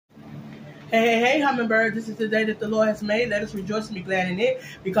Hey, Hummingbird, this is the day that the Lord has made. Let us rejoice and be glad in it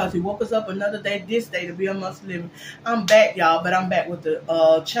because He woke us up another day, this day, to be amongst the living. I'm back, y'all, but I'm back with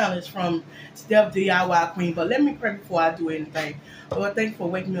the challenge from Steph DIY Queen. But let me pray before I do anything. Lord, thank you for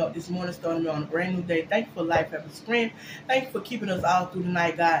waking me up this morning, starting me on a brand new day. Thank you for life, health, and strength. Thank you for keeping us all through the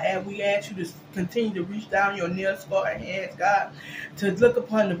night, God. And we ask you to continue to reach down your nail scarred hands, God, to look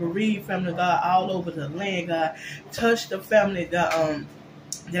upon the bereaved family, God, all over the land, God. Touch the family that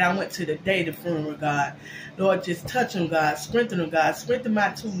I went to today, the funeral, God. Lord, just touch them, God. Strengthen them, God. Strengthen my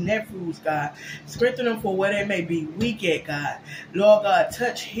two nephews, God. Strengthen them for where they may be weak at, God. Lord God,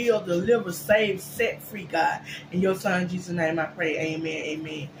 touch, heal, deliver, save, set free, God. In your son, Jesus' name, I pray. Amen,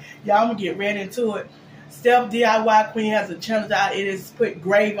 amen. Y'all, I'm going to get right into it. Steph DIY Queen has a challenge out. It is put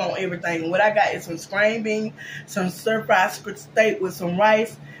gravy on everything. What I got is some screen beans, some stir-fried steak with some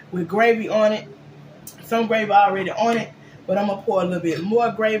rice with gravy on it. Some gravy already on it. But I'm going to pour a little bit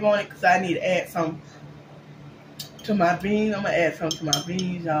more gravy on it because I need to add some to my beans. I'm going to add some to my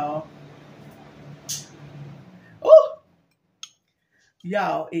beans, y'all. Ooh!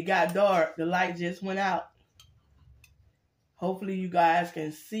 Y'all, it got dark. The light just went out. Hopefully you guys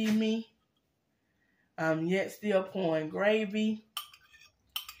can see me. I'm yet still pouring gravy.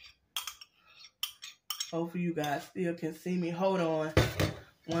 Hopefully you guys still can see me. Hold on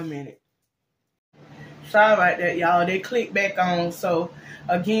 1 minute. Sorry about that, y'all. They clicked back on. So,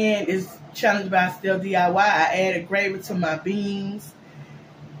 again, it's challenged by Steph DIY. I added gravy to my beans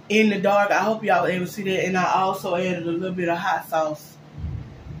in the dark. I hope y'all were able to see that. And I also added a little bit of hot sauce.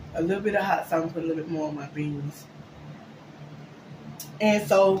 A little bit of hot sauce. Put a little bit more on my beans. And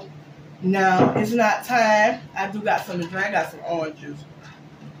so, now, it's not time. I do got something to drink. I got some orange juice.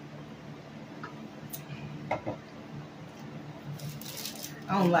 I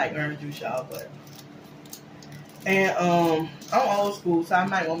don't like orange juice, y'all, but... And I'm old school, so I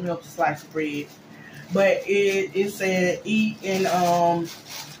might want me up a slice of bread. But it said eat and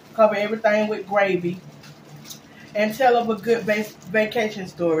cover everything with gravy. And tell of a good vacation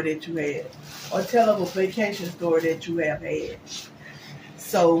story that you had. Or tell of a vacation story that you have had.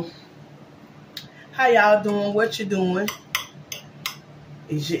 So, how y'all doing? What you doing?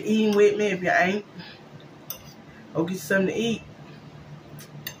 Is you eating with me? If you ain't, go get something to eat.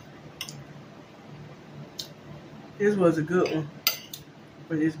 This was a good one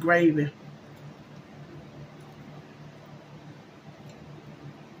for this gravy.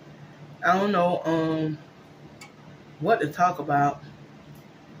 I don't know what to talk about.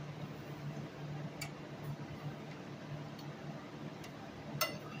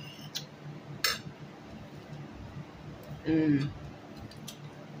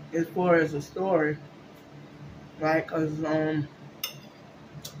 As far as a story, right? Cause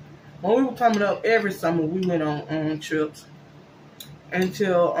when we were coming up every summer, we went on trips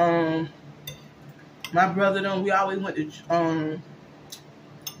until my brother and we always went to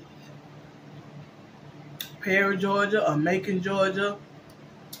Perry, Georgia, or Macon, Georgia,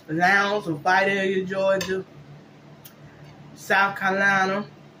 Lowndes or Vidalia, Georgia, South Carolina.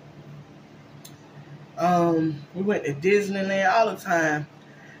 We went to Disneyland all the time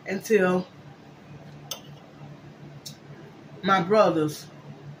until my brothers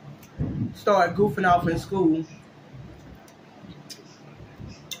started goofing off in school.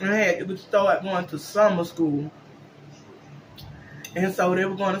 And we started going to summer school. And so they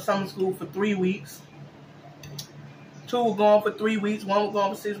were going to summer school for 3 weeks. 2 were going for 3 weeks. 1 was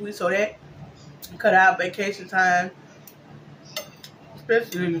going for 6 weeks. So that cut out vacation time.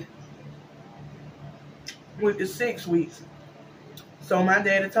 Especially with the 6 weeks. So my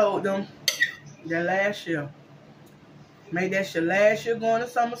daddy told them that last year, make that your last year going to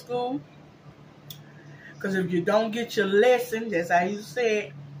summer school. Because if you don't get your lesson, that's how he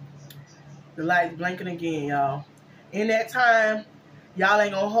said, the light's blinking again, y'all. In that time, y'all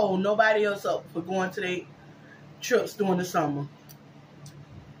ain't going to hold nobody else up for going to their trips during the summer.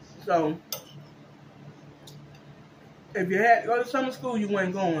 So, if you had to go to summer school, you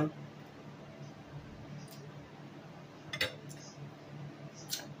weren't going.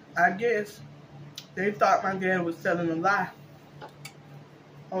 I guess they thought my dad was telling a lie.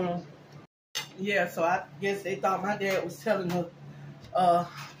 Hold on. Yeah, so I guess they thought my dad was telling a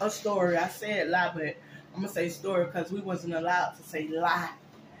story. I said lie, but I'm going to say story because we wasn't allowed to say lie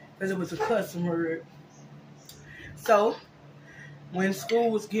because it was a cussing word. So, when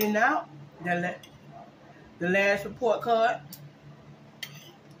school was getting out, the last report card,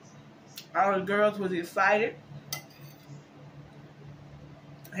 all the girls was excited.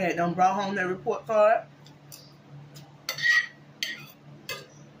 Had them brought home their report card.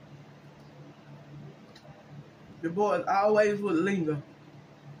 The boys always would linger.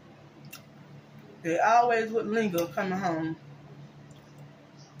 They always would linger coming home.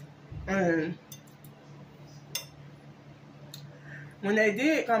 And when they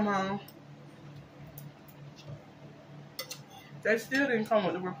did come home, they still didn't come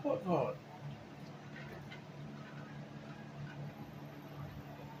with the report card.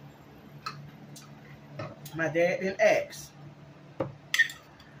 My dad didn't ask.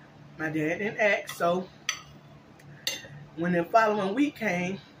 So when the following week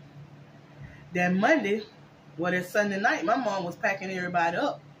came, that Monday, well, that Sunday night, my mom was packing everybody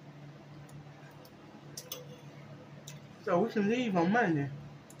up so we can leave on Monday.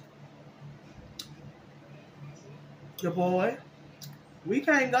 The boy, we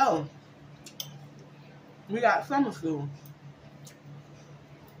can't go. We got summer school.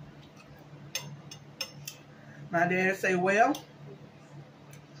 My dad say, well,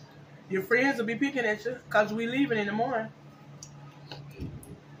 your friends will be picking at you because we leaving in the morning.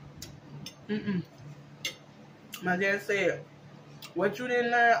 My dad said, what you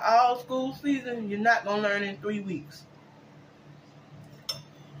didn't learn all school season, you're not going to learn in 3 weeks.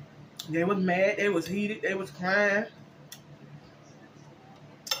 They was mad. They was heated. They was crying.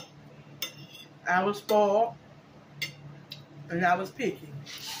 I was spoiled. And I was picky.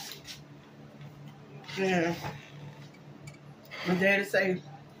 And my daddy say,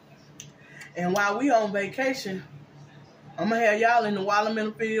 and while we on vacation, I'm going to have y'all in the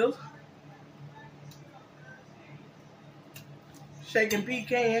watermelon fields, shaking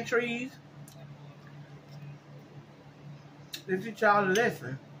pecan trees. They teach y'all a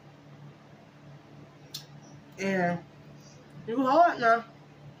lesson. And it was hard now.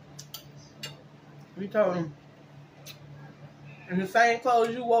 We told him, in the same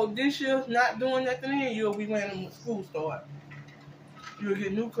clothes you wore this year, not doing nothing in, you'll be wearing them when school start. You'll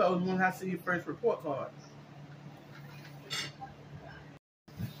get new clothes when I see your first report card.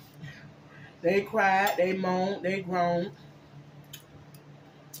 They cried, they moaned, they groaned.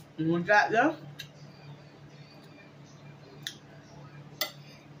 And when we got there,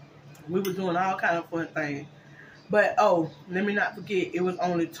 we were doing all kind of fun things. But, oh, let me not forget, it was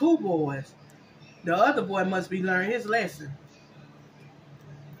only 2 boys. The other boy must be learning his lesson.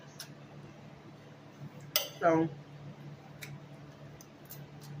 So,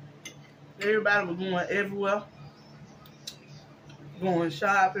 everybody was going everywhere. Going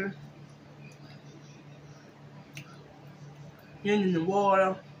shopping. Getting in the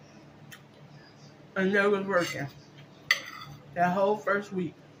water. And they was working. That whole first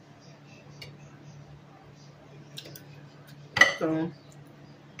week. So,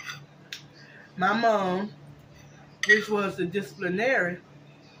 my mom, which was the disciplinary,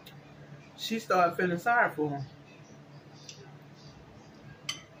 she started feeling sorry for him.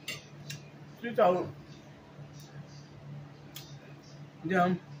 She told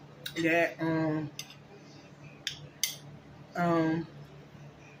them that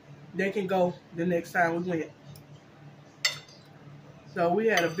they can go the next time we went. So we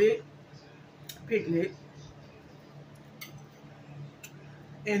had a big picnic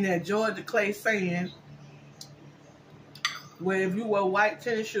in that Georgia clay sand, where if you wear white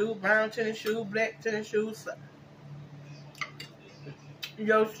tennis shoes, brown tennis shoes, black tennis shoes,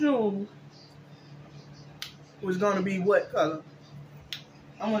 your shoe was gonna be what color?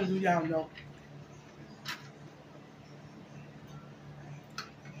 I want to do y'all know.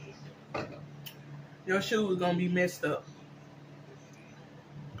 Your shoe was gonna be messed up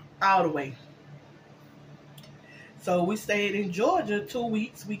all the way. So we stayed in Georgia 2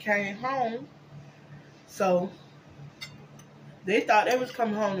 weeks. We came home. So they thought they was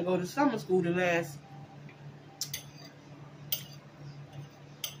coming home to go to summer school the last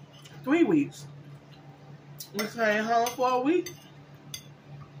 3 weeks. We came home for a week.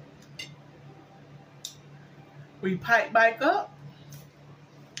 We piped back up.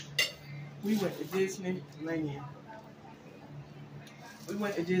 We went to Disneyland.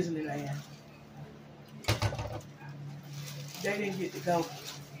 They didn't get to go.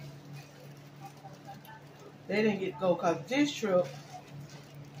 They didn't get to go because this trip,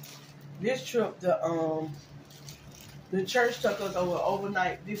 the church took us over an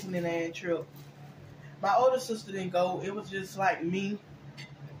overnight Disneyland trip. My older sister didn't go. It was just like me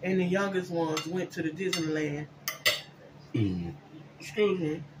and the youngest ones went to the Disneyland. Excuse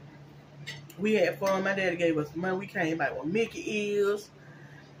me. We had fun. My daddy gave us money. We came back with Mickey ears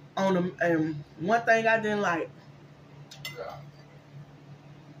on them. And one thing I didn't like,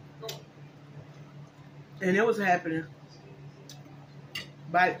 and it was happening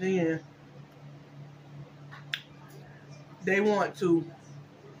back then, they want to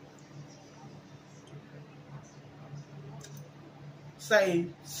say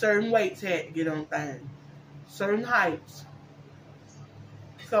certain weights had to get on things, certain heights.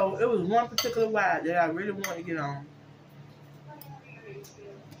 So it was one particular ride that I really wanted to get on.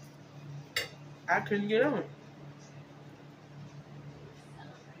 I couldn't get on it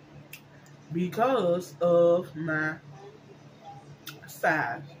because of my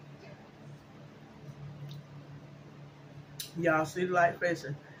size. Y'all see the light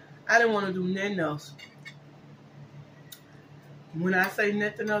flashing. I didn't want to do nothing else. When I say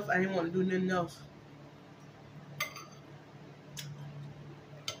nothing else, I didn't want to do nothing else.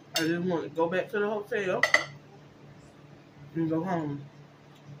 I just want to go back to the hotel and go home.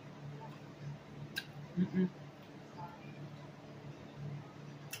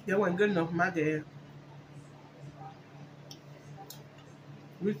 That wasn't good enough for my dad.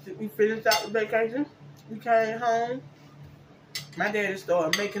 We finished out the vacation. We came home. My daddy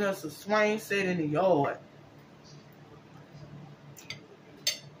started making us a swing set in the yard.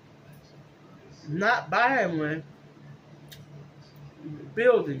 Not buying one.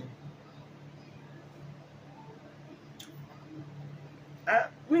 Building.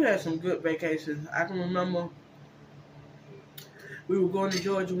 We had some good vacations. I can remember we were going to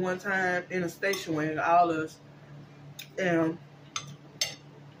Georgia one time in a station wagon, all of us. And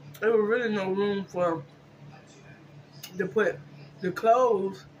there was really no room to put the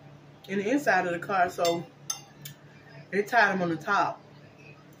clothes in the inside of the car, so they tied them on the top.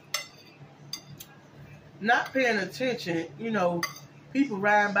 Not paying attention, you know, people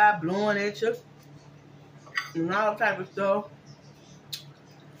riding by blowing at you and all type of stuff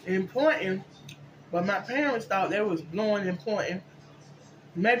and pointing, but my parents thought they was blowing and pointing,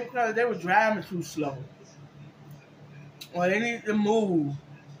 maybe because they were driving too slow or they needed to move.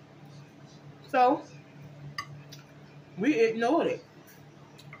 So we ignored it.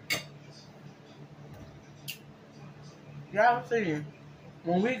 Y'all see,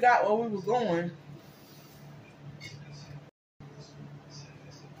 when we got where we were going,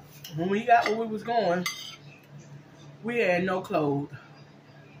 we had no clothes.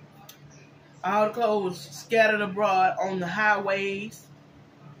 All the clothes was scattered abroad on the highways,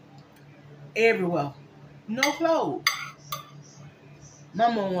 everywhere. No clothes.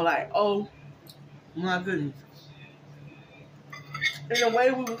 My mom was like, oh my goodness. In a way,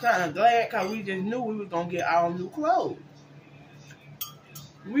 we were kind of glad because we just knew we were going to get all new clothes.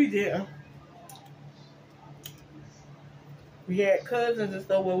 We did. We had cousins and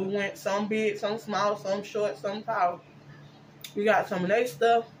stuff where we went, some big, some small, some short, some tall. We got some of their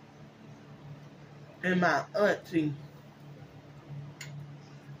stuff. And my auntie,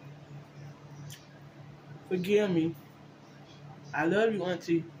 forgive me, I love you,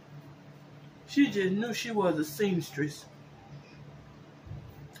 auntie. She just knew she was a seamstress.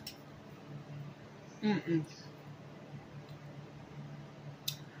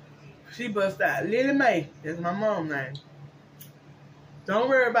 She bust out, Lily Mae, that's my mom's name. Don't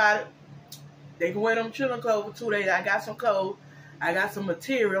worry about it. They can wear them children clothes for 2 days. I got some clothes. I got some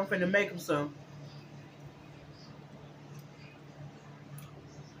material. I'm finna make them some.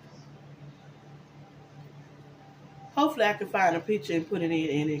 Hopefully I can find a picture and put it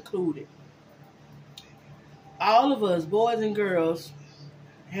in and include it. All of us, boys and girls,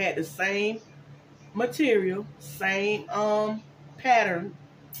 had the same material, same pattern,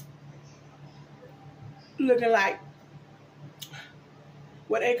 looking like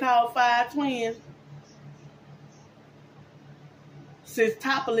what they call 5 twins,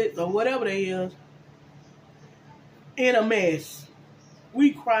 sextuplets or whatever they is, in a mess.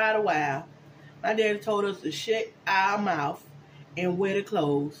 We cried a while. My daddy told us to shut our mouth and wear the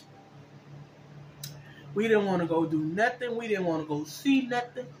clothes. We didn't want to go do nothing. We didn't want to go see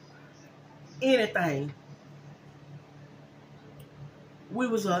nothing. Anything. We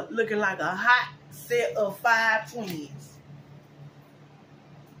was looking like a hot set of 5 twins.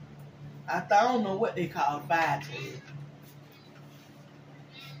 I don't know what they call 5 twins.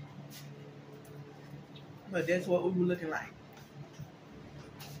 But that's what we were looking like.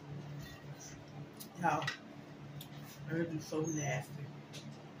 Y'all, earth is so nasty.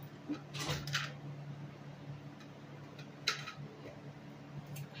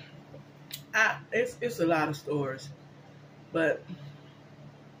 It's a lot of stories, but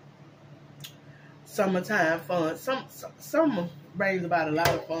summertime fun. Summer brings about a lot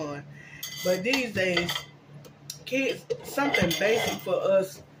of fun, but these days, kids, something basic for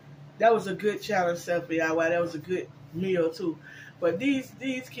us. That was a good challenge, self-DIY. That was a good meal too. But these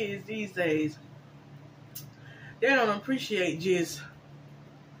kids these days, they don't appreciate just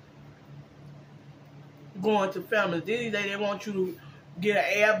going to families. These days they want you to get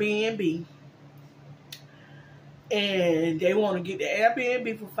an Airbnb And they want to get the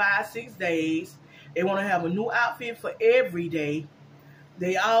Airbnb for 5-6 days. They want to have a new outfit for every day.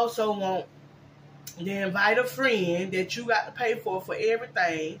 They also want to invite a friend that you got to pay for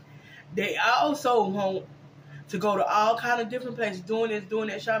everything. They also want to go to all kind of different places, doing this, doing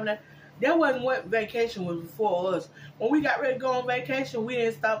that, shopping that. That wasn't what vacation was for us. When we got ready to go on vacation, we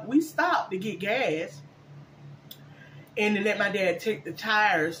didn't stop. We stopped to get gas and to let my dad take the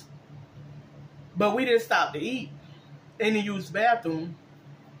tires. But we didn't stop to eat and to use the bathroom.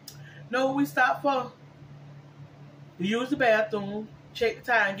 No, we stopped for to use the bathroom, check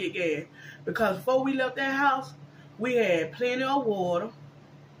the tire, and get gas. Because before we left that house, we had plenty of water.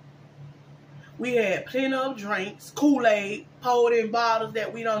 We had plenty of drinks, Kool-Aid, poured in bottles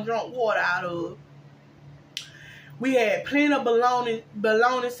that we done drunk water out of. We had plenty of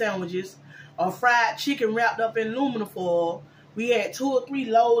bologna sandwiches, or fried chicken wrapped up in aluminum foil. We had 2 or 3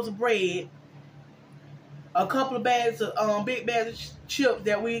 loaves of bread, a couple of bags of big bags of chips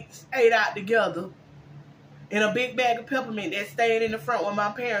that we ate out together, and a big bag of peppermint that stayed in the front where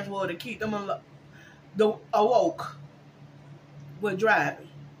my parents were to keep them awoke with driving.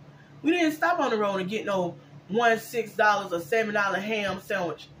 We didn't stop on the road and get no $6 or $7 ham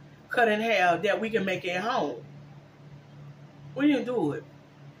sandwich cut in half that we can make at home. We didn't do it.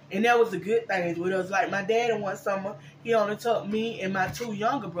 And that was the good things with us. Like my dad one summer, he only took me and my 2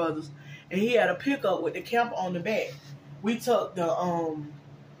 younger brothers, and he had a pickup with the camper on the back. We took the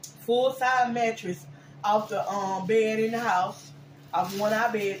full-size mattress off the bed in the house, off one of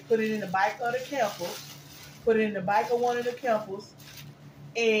our beds, put it in the bike of the camper, put it in the bike of one of the campers,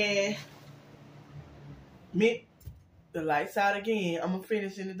 and me, the lights out again. I'm going to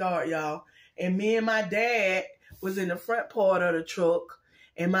finish in the dark, y'all. And me and my dad was in the front part of the truck,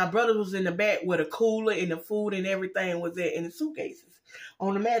 and my brother was in the back where the cooler and the food and everything was at in the suitcases.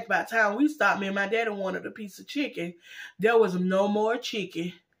 On the match, by the time we stopped, me and my daddy wanted a piece of chicken. There was no more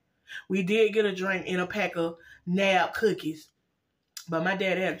chicken. We did get a drink and a pack of Nab cookies. But my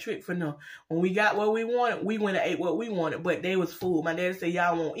dad had a trick for them. When we got what we wanted, we went and ate what we wanted. But they was full. My dad said,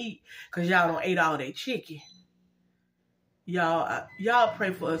 y'all won't eat because y'all don't ate all that chicken. Y'all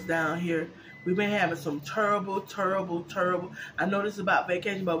pray for us down here. We've been having some terrible. I know this is about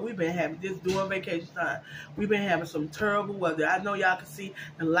vacation, but we've been having this during vacation time. We've been having some terrible weather. I know y'all can see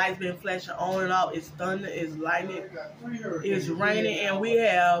the lights been flashing on and off. It's thunder, it's lightning, it's raining, and we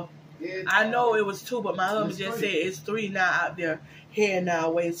have, I know it was 2, but my husband just said it's 3 now out there heading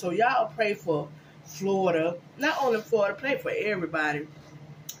our way. So y'all pray for Florida. Not only Florida, pray for everybody.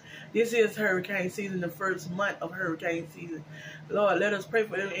 This is hurricane season, the first month of hurricane season. Lord, let us pray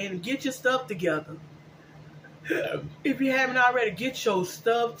for them and get your stuff together. If you haven't already, get your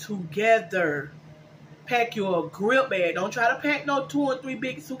stuff together. Pack your grip bag. Don't try to pack no 2 or 3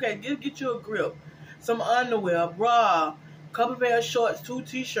 big suitcases. Just get you a grip. Some underwear, bra, couple pair of shorts, 2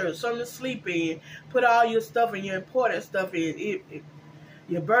 t-shirts, something to sleep in. Put all your stuff and your important stuff in.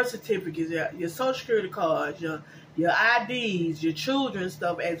 Your birth certificates, your social security cards, your IDs, your children's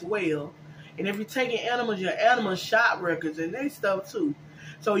stuff as well. And if you're taking animals, your animal shop records and they stuff too.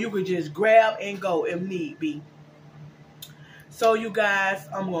 So you could just grab and go if need be. So you guys,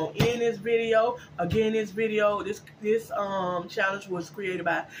 I'm going to end this video. Again, this challenge was created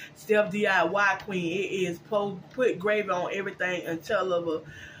by Steph DIY Queen. It is put gravy on everything until of a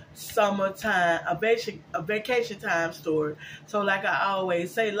summertime, a vacation time story. So like I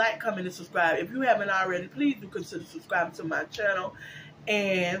always say, like, comment, and subscribe. If you haven't already, please do consider subscribing to my channel.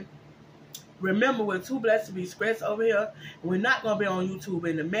 And remember, we're too blessed to be stressed over here. We're not going to be on YouTube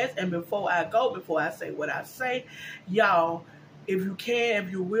in the mess. And before I say what I say, y'all, if you can,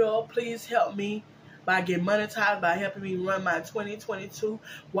 if you will, please help me by getting monetized, by helping me run my 2022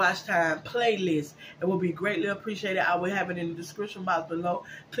 Watch Time playlist. It will be greatly appreciated. I will have it in the description box below.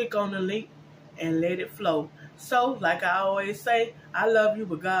 Click on the link and let it flow. So, like I always say, I love you,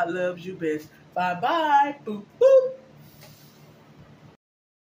 but God loves you best. Bye-bye. Boop, boop.